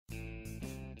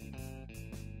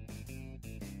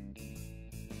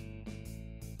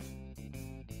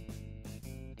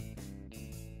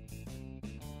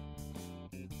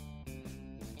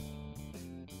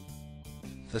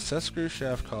The set screw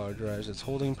shaft collar derives its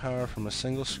holding power from a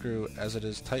single screw as it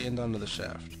is tightened onto the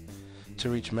shaft. To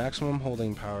reach maximum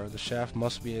holding power, the shaft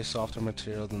must be a softer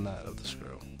material than that of the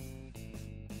screw.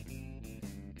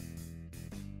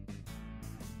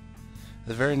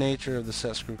 The very nature of the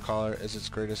set screw collar is its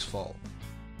greatest fault,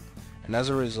 and as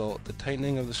a result, the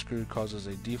tightening of the screw causes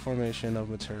a deformation of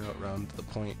material around the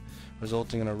point,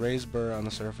 resulting in a raised burr on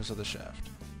the surface of the shaft.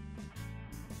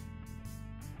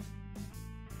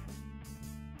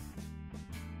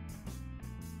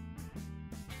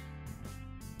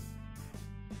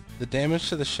 The damage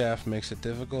to the shaft makes it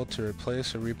difficult to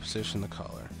replace or reposition the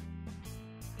collar.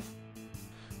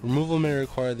 Removal may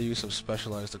require the use of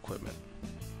specialized equipment.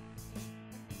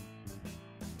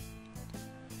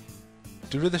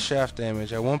 Due to the shaft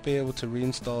damage, I won't be able to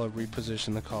reinstall or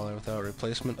reposition the collar without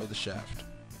replacement of the shaft.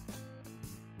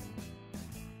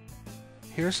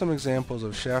 Here are some examples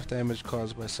of shaft damage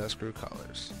caused by set screw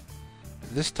collars.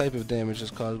 This type of damage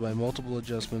is caused by multiple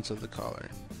adjustments of the collar,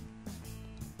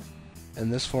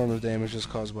 and this form of damage is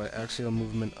caused by axial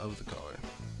movement of the collar.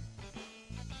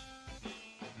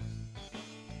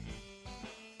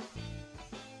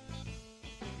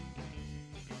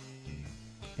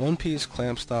 One-piece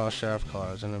clamp-style shaft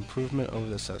collar is an improvement over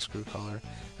the set screw collar,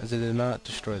 as it did not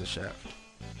destroy the shaft.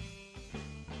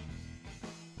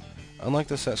 Unlike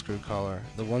the set screw collar,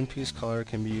 the one-piece collar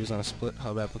can be used on a split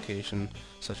hub application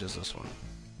such as this one.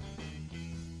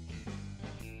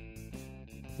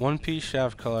 One-piece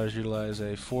shaft collars utilize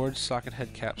a forged socket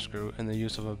head cap screw and the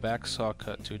use of a back saw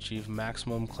cut to achieve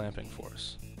maximum clamping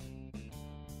force.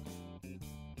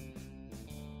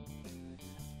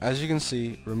 As you can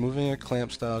see, removing a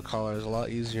clamp style collar is a lot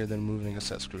easier than removing a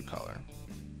set screw collar.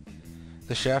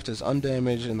 The shaft is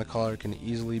undamaged and the collar can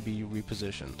easily be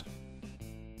repositioned.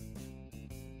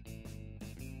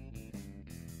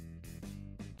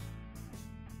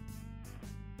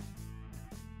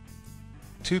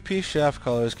 Two-piece shaft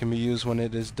collars can be used when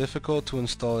it is difficult to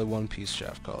install a one-piece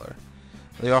shaft collar.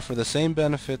 They offer the same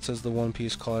benefits as the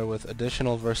one-piece collar with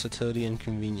additional versatility and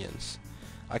convenience.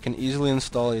 I can easily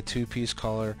install a two-piece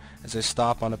collar as a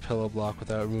stop on a pillow block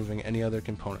without removing any other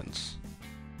components.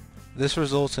 This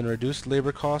results in reduced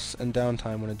labor costs and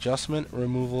downtime when adjustment,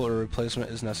 removal, or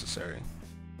replacement is necessary.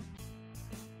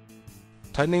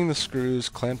 Tightening the screws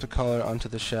clamp the collar onto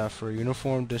the shaft for a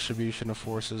uniform distribution of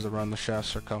forces around the shaft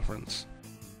circumference.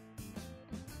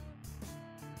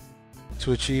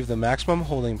 To achieve the maximum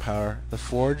holding power, the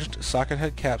forged socket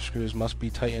head cap screws must be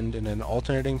tightened in an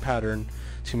alternating pattern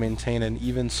to maintain an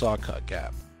even saw cut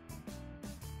gap.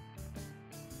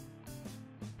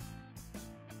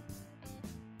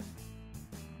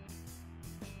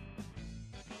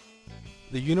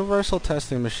 The Universal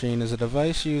Testing Machine is a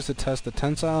device used to test the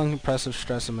tensile and compressive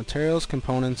stress of materials,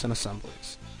 components, and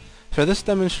assemblies. For this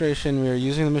demonstration, we are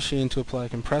using the machine to apply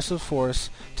compressive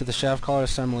force to the shaft collar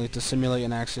assembly to simulate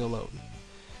an axial load.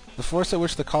 The force at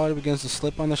which the collar begins to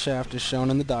slip on the shaft is shown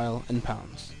in the dial in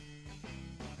pounds.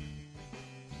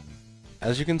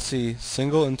 As you can see,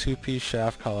 single and two-piece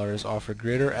shaft collars offer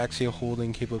greater axial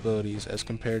holding capabilities as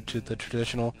compared to the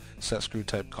traditional set screw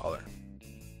type collar.